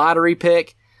 was a lottery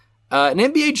pick. An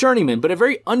NBA journeyman, but a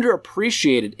very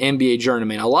underappreciated NBA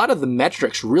journeyman. A lot of the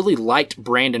metrics really liked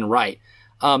Brandon Wright.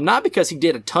 Not because he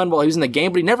did a ton while he was in the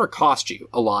game, but he never cost you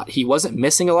a lot. He wasn't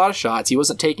missing a lot of shots. He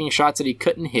wasn't taking shots that he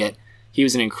couldn't hit. He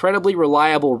was an incredibly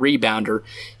reliable rebounder.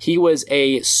 He was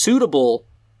a suitable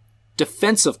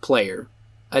defensive player,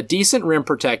 a decent rim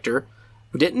protector,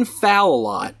 didn't foul a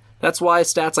lot. That's why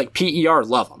stats like PER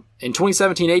love him. In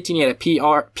 2017-18, he had a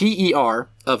PER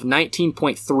of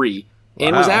 19.3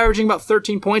 and was averaging about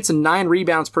 13 points and 9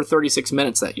 rebounds per 36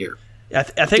 minutes that year. I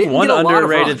think one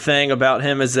underrated thing about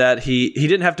him is that he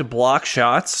didn't have to block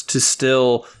shots to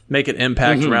still make an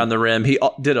impact around the rim. He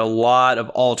did a lot of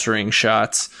altering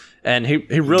shots, and he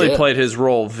really played his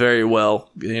role very well,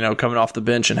 coming off the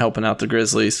bench and helping out the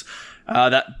Grizzlies.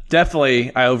 That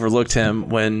definitely, I overlooked him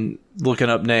when looking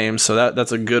up names, so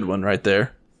that's a good one right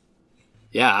there.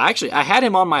 Yeah, actually, I had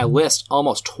him on my list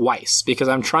almost twice because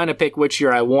I'm trying to pick which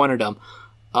year I wanted him.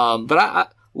 But I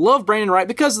love Brandon Wright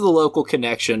because of the local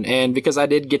connection and because I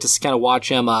did get to kind of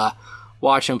watch him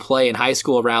play in high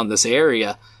school around this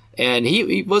area. And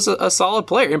he was a solid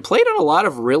player and played on a lot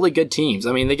of really good teams.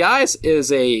 I mean, the guy was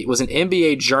an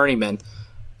NBA journeyman,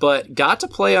 but got to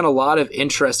play on a lot of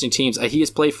interesting teams. He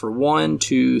has played for 8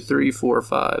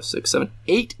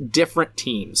 different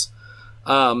teams.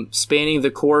 Spanning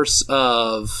the course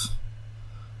of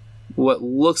what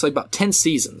looks like about 10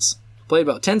 seasons. Played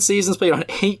about 10 seasons, played on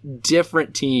 8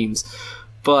 different teams.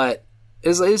 But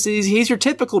he's your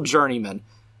typical journeyman.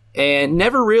 And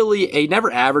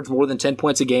never averaged more than 10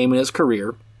 points a game in his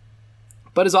career.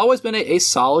 But has always been a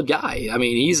solid guy. I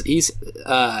mean, he's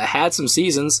had some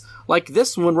seasons like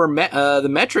this one where the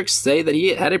metrics say that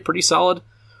he had a pretty solid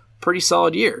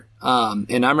year.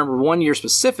 And I remember one year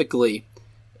specifically,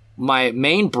 my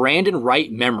main Brandon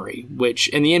Wright memory, which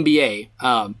in the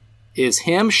NBA is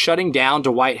him shutting down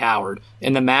Dwight Howard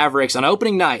and the Mavericks on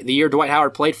opening night, the year Dwight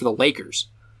Howard played for the Lakers.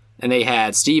 And they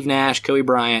had Steve Nash, Kobe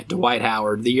Bryant, Dwight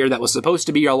Howard, the year that was supposed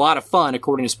to be a lot of fun,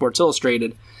 according to Sports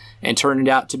Illustrated, and turned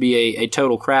out to be a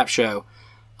total crap show.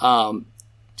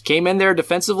 Came in there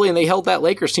defensively, and they held that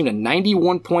Lakers team to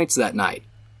 91 points that night.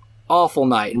 Awful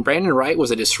night. And Brandon Wright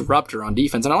was a disruptor on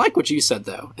defense. And I like what you said,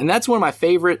 though. And that's one of my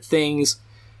favorite things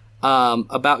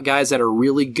about guys that are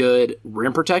really good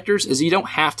rim protectors is you don't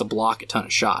have to block a ton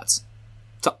of shots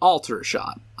to alter a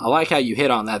shot. I like how you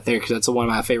hit on that there because that's one of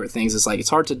my favorite things. It's like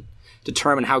it's hard to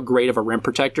determine how great of a rim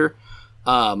protector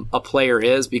a player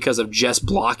is because of just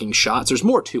blocking shots. There's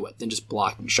more to it than just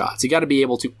blocking shots. You got to be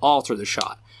able to alter the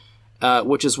shot,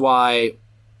 which is why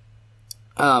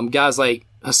guys like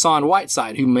Hassan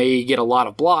Whiteside, who may get a lot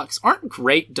of blocks, aren't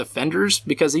great defenders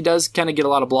because he does kind of get a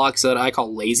lot of blocks that I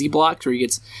call lazy blocks, where he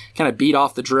gets kind of beat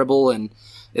off the dribble and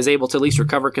is able to at least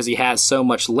recover because he has so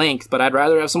much length. But I'd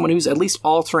rather have someone who's at least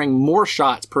altering more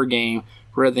shots per game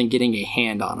rather than getting a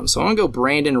hand on him. So I'm going to go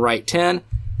Brandon Wright 10.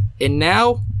 And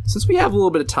now, since we have a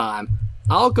little bit of time,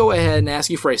 I'll go ahead and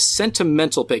ask you for a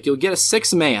sentimental pick. You'll get a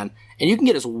 6-man, and you can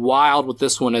get as wild with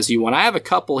this one as you want. I have a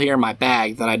couple here in my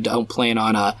bag that I don't plan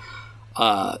on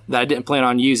that I didn't plan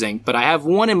on using, but I have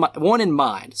one in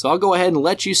mind. So I'll go ahead and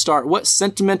let you start. What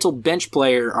sentimental bench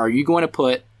player are you going to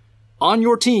put on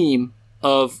your team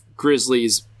of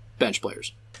Grizzlies bench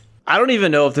players? I don't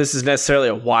even know if this is necessarily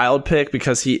a wild pick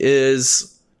because he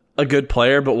is a good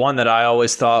player, but one that I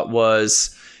always thought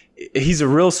was he's a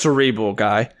real cerebral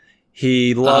guy.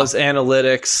 He loves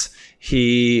analytics.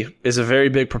 He is a very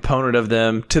big proponent of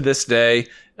them to this day.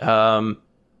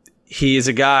 He is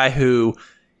a guy who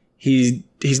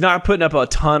he's not putting up a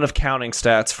ton of counting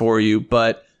stats for you,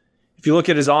 but if you look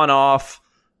at his on-off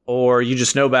or you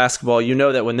just know basketball, you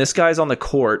know that when this guy's on the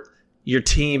court, your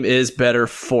team is better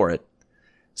for it.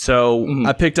 So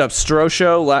I picked up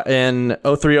Strosho in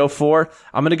 03-04.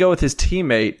 I'm going to go with his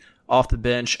teammate off the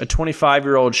bench, a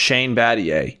 25-year-old Shane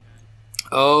Battier.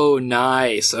 Oh,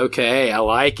 nice. Okay, I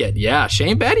like it. Yeah,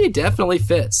 Shane Battier definitely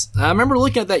fits. I remember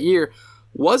looking at that year.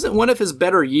 Wasn't one of his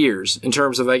better years in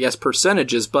terms of, I guess,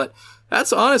 percentages, but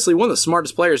that's honestly one of the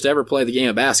smartest players to ever play the game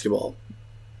of basketball.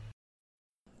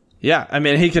 Yeah, I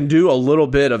mean, he can do a little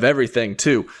bit of everything,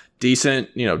 too. Decent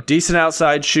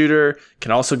outside shooter,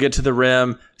 can also get to the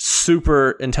rim,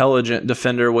 super intelligent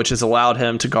defender, which has allowed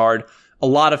him to guard a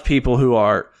lot of people who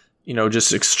are,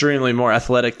 just extremely more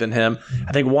athletic than him.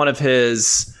 I think one of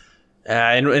his,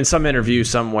 in some interview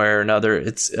somewhere or another,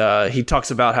 he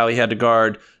talks about how he had to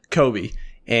guard Kobe,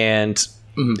 and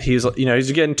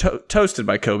he's getting toasted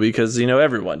by Kobe because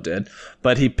everyone did,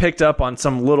 but he picked up on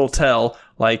some little tell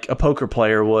like a poker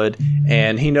player would,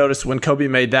 and he noticed when Kobe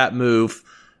made that move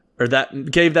or that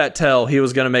gave that tell he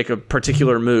was going to make a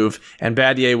particular move, and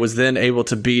Battier was then able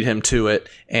to beat him to it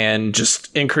and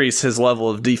just increase his level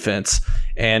of defense.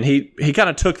 And he kind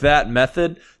of took that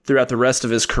method throughout the rest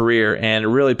of his career, and it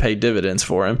really paid dividends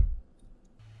for him.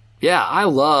 Yeah, I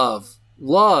love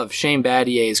Shane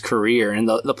Battier's career and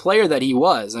the player that he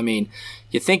was. I mean,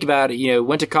 you think about it,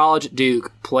 went to college at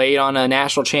Duke, played on a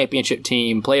national championship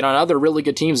team, played on other really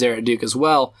good teams there at Duke as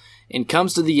well, and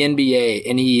comes to the NBA,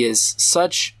 and he is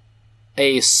such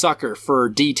a sucker for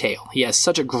detail. He has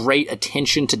such a great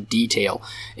attention to detail.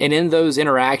 And in those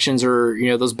interactions or,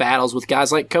 those battles with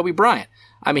guys like Kobe Bryant,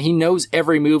 I mean, he knows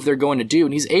every move they're going to do,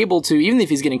 and he's able to, even if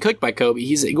he's getting cooked by Kobe,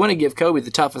 he's going to give Kobe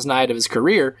the toughest night of his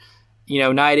career,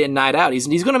 night in, night out. He's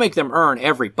going to make them earn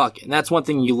every bucket. And that's one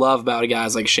thing you love about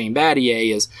guys like Shane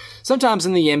Battier is sometimes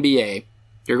in the NBA,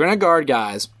 you're going to guard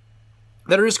guys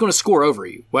that are just going to score over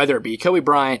you, whether it be Kobe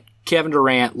Bryant, Kevin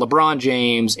Durant, LeBron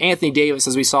James, Anthony Davis,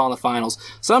 as we saw in the finals.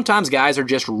 Sometimes guys are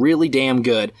just really damn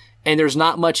good, and there's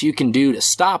not much you can do to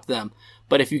stop them.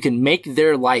 But if you can make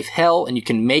their life hell and you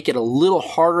can make it a little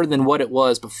harder than what it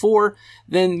was before,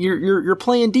 then you're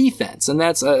playing defense. And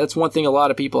that's one thing a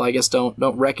lot of people, I guess, don't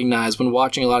recognize when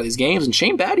watching a lot of these games. And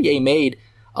Shane Battier made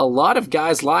a lot of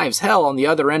guys' lives hell on the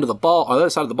other end of the ball, or the other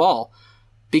side of the ball,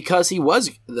 because he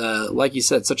was, like you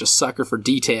said, such a sucker for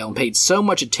detail and paid so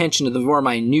much attention to the more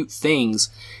minute things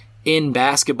in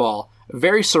basketball.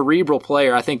 Very cerebral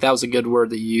player. I think that was a good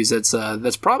word that you used.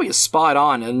 That's probably a spot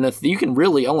on. And if you can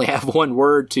really only have one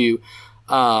word to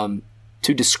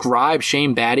describe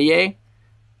Shane Battier,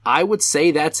 I would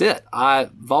say that's it.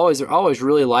 I've always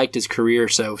really liked his career.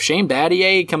 So Shane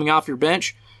Battier coming off your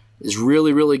bench is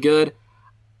really, really good.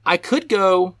 I could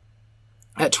go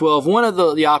at 12. One of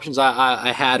the options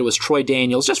I had was Troy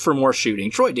Daniels, just for more shooting.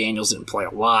 Troy Daniels didn't play a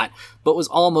lot, but was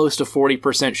almost a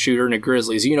 40% shooter in a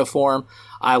Grizzlies uniform.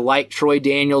 I like Troy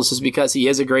Daniels just because he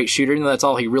is a great shooter, and that's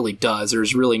all he really does.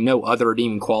 There's really no other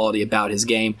redeeming quality about his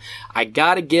game. I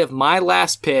gotta give my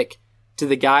last pick to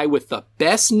the guy with the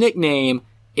best nickname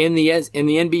in the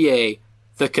NBA,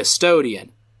 the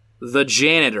custodian, the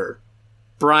janitor,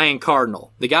 Brian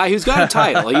Cardinal, the guy who's got a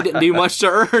title. He didn't do much to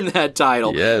earn that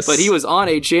title, yes, but he was on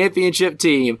a championship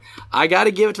team. I got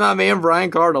to give it to my man,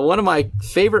 Brian Cardinal, one of my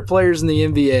favorite players in the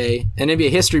NBA and NBA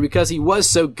history because he was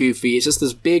so goofy. He's just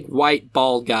this big, white,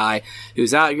 bald guy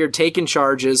who's out here taking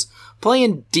charges,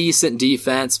 playing decent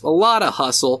defense, a lot of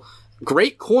hustle,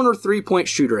 great corner three-point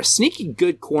shooter, a sneaky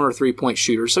good corner three-point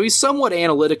shooter, so he's somewhat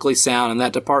analytically sound in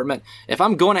that department. If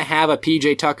I'm going to have a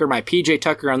PJ Tucker, my PJ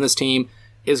Tucker on this team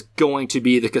is going to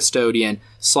be the custodian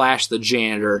 / the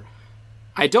janitor.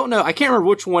 I don't know. I can't remember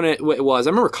which one it was.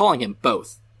 I remember calling him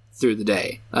both through the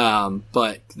day.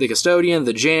 But the custodian,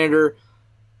 the janitor,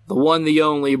 the one, the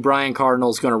only, Brian Cardinal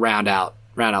is going to round out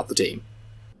the team.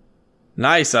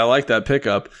 Nice. I like that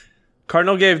pickup.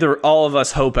 Cardinal gave all of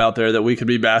us hope out there that we could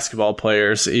be basketball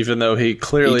players, even though he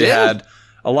clearly had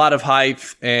a lot of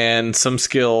height and some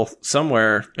skill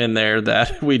somewhere in there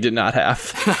that we did not have.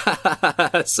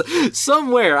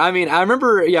 Somewhere. I mean, I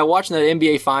remember watching that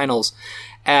NBA Finals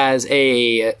as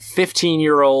a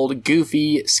 15-year-old,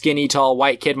 goofy, skinny, tall,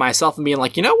 white kid myself and being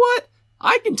like, you know what?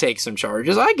 I can take some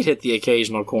charges. I could hit the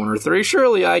occasional corner three.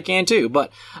 Surely I can too.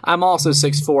 But I'm also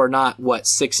 6'4", not,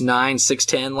 6'9",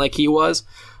 6'10", like he was.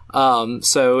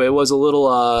 So it was a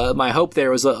little, my hope there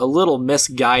was a little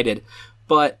misguided.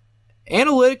 But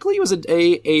analytically, he was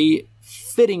a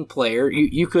fitting player.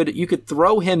 You could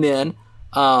throw him in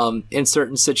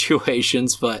certain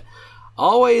situations, but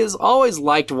always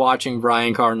liked watching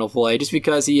Brian Cardinal play just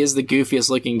because he is the goofiest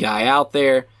looking guy out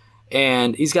there,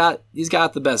 and he's got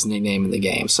the best nickname in the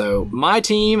game. So my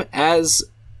team, as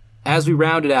we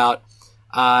round it out,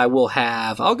 I'll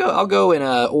go in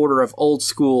a order of old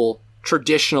school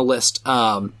traditionalist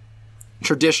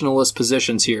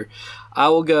positions here. I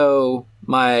will go.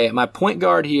 My point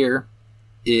guard here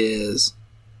is...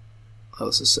 Oh,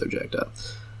 this is so jacked up.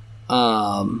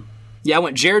 I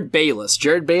went Jared Bayless.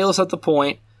 Jared Bayless at the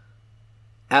point.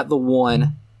 At the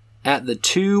 1. At the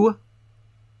 2...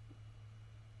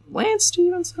 Lance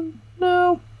Stevenson?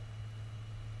 No,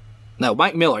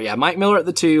 Mike Miller. Yeah, Mike Miller at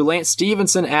the 2. Lance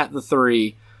Stevenson at the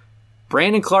 3.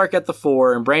 Brandon Clark at the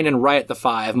 4. And Brandon Wright at the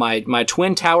 5. My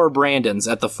Twin Tower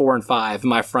Brandons at the 4 and 5 in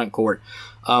my front court.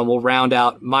 Will round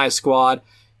out my squad.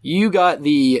 You got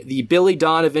the Billy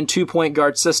Donovan 2-point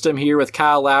guard system here with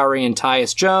Kyle Lowry and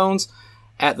Tyus Jones.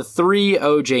 At the 3,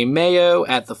 O.J. Mayo.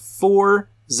 At the 4,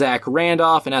 Zach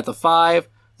Randolph. And at the 5,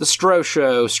 the Stro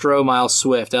Show, Miles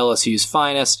Swift, LSU's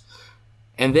finest.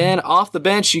 And then off the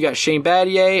bench, you got Shane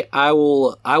Battier. I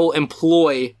will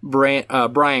employ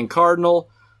Brian Cardinal.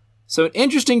 So an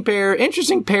interesting pair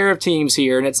of teams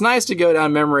here, and it's nice to go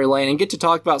down memory lane and get to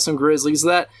talk about some Grizzlies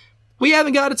that we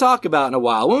haven't got to talk about in a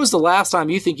while. When was the last time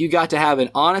you think you got to have an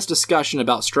honest discussion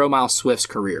about Stromile Swift's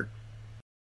career?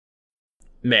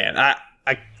 Man, I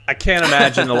can't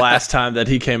imagine the last time that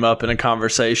he came up in a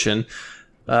conversation,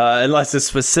 unless it's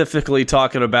specifically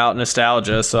talking about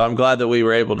nostalgia. So I'm glad that we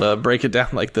were able to break it down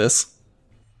like this.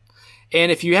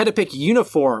 And if you had to pick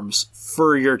uniforms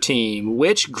for your team,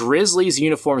 which Grizzlies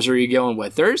uniforms are you going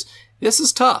with? This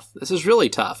is tough. This is really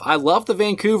tough. I love the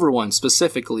Vancouver one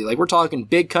specifically. Like, we're talking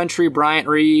Big Country, Bryant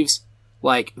Reeves,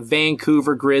 like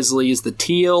Vancouver Grizzlies, the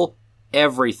teal,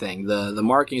 everything. The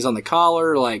markings on the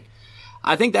collar, like,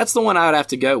 I think that's the one I would have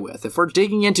to go with. If we're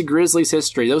digging into Grizzlies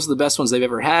history, those are the best ones they've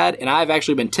ever had, and I've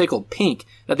actually been tickled pink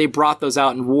that they brought those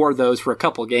out and wore those for a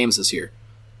couple of games this year.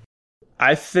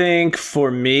 I think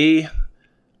for me,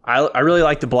 I really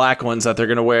like the black ones that they're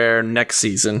going to wear next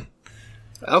season.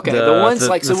 Okay, the ones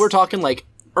so we're talking like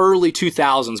early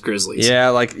 2000s Grizzlies.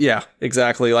 Yeah,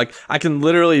 exactly. Like, I can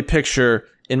literally picture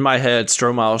in my head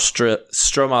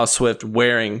Stromile Swift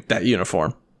wearing that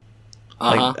uniform.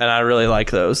 And I really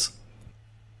like those.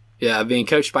 Yeah, being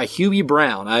coached by Hubie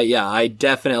Brown. I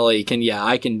definitely can. Yeah,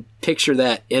 I can picture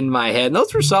that in my head. And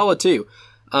those were solid too.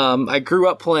 I grew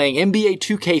up playing NBA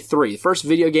 2K3, the first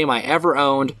video game I ever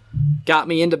owned, got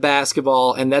me into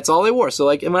basketball, and that's all they wore. So,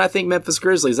 like, when I think Memphis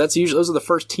Grizzlies, those are the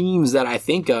first teams that I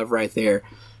think of right there.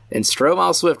 And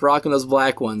Stromile Swift rocking those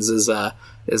black ones is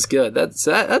good.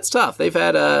 That's tough. They've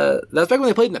had that's back when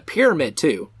they played in the Pyramid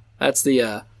too. That's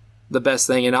the best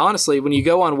thing. And honestly, when you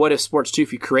go on What If Sports 2,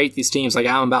 if you create these teams like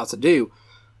I'm about to do,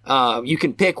 you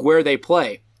can pick where they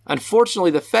play.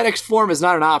 Unfortunately, the FedEx Forum is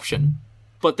not an option,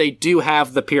 but they do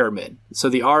have the Pyramid. So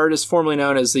the art is formerly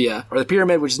known as the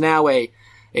Pyramid, which is now a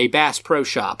Bass Pro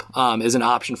Shop, is an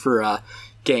option for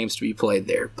games to be played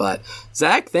there. But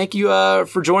Zach, thank you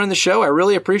for joining the show. I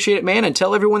really appreciate it, man. And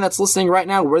tell everyone that's listening right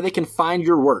now where they can find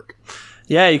your work.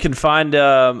 Yeah, you can find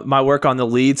my work on the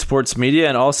Lead Sports Media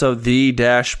and also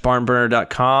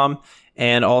the-barnburner.com,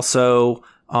 and also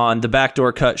on the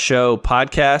Backdoor Cut Show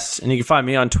podcast. And you can find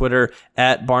me on Twitter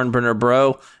at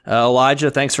BarnburnerBro. Elijah,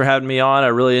 thanks for having me on. I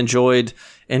really enjoyed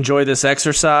this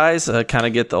exercise, kind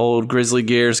of get the old Grizzly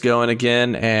gears going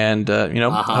again, and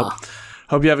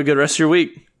hope you have a good rest of your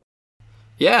week.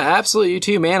 Yeah, absolutely. You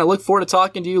too, man. I look forward to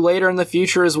talking to you later in the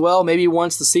future as well. Maybe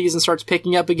once the season starts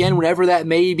picking up again, whenever that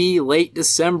may be, late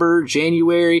December,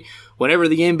 January, whenever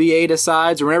the NBA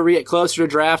decides, or whenever we get closer to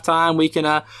draft time, we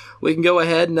can go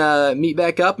ahead and meet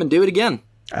back up and do it again.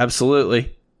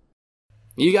 Absolutely.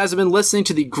 You guys have been listening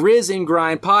to the Grizz and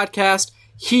Grind podcast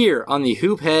here on the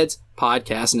Hoopheads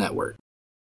Podcast Network.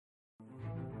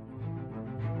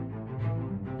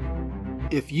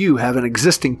 If you have an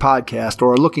existing podcast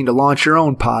or are looking to launch your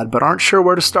own pod but aren't sure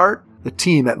where to start, the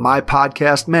team at My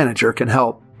Podcast Manager can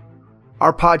help.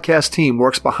 Our podcast team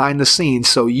works behind the scenes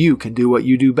so you can do what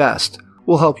you do best.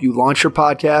 We'll help you launch your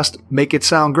podcast, make it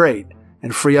sound great,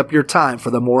 and free up your time for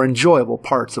the more enjoyable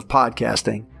parts of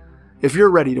podcasting. If you're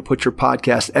ready to put your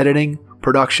podcast editing,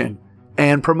 production,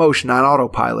 and promotion on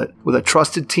autopilot with a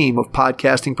trusted team of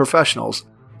podcasting professionals,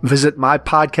 visit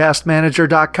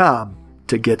mypodcastmanager.com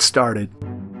to get started.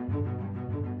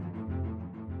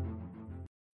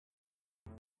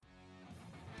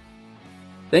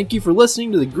 Thank you for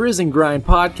listening to the Grizz and Grind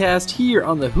podcast here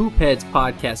on the Hoopheads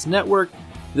Podcast Network.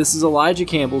 This is Elijah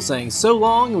Campbell saying so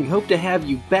long, and we hope to have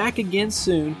you back again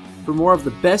soon for more of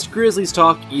the best Grizzlies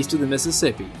talk east of the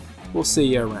Mississippi. We'll see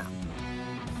you around.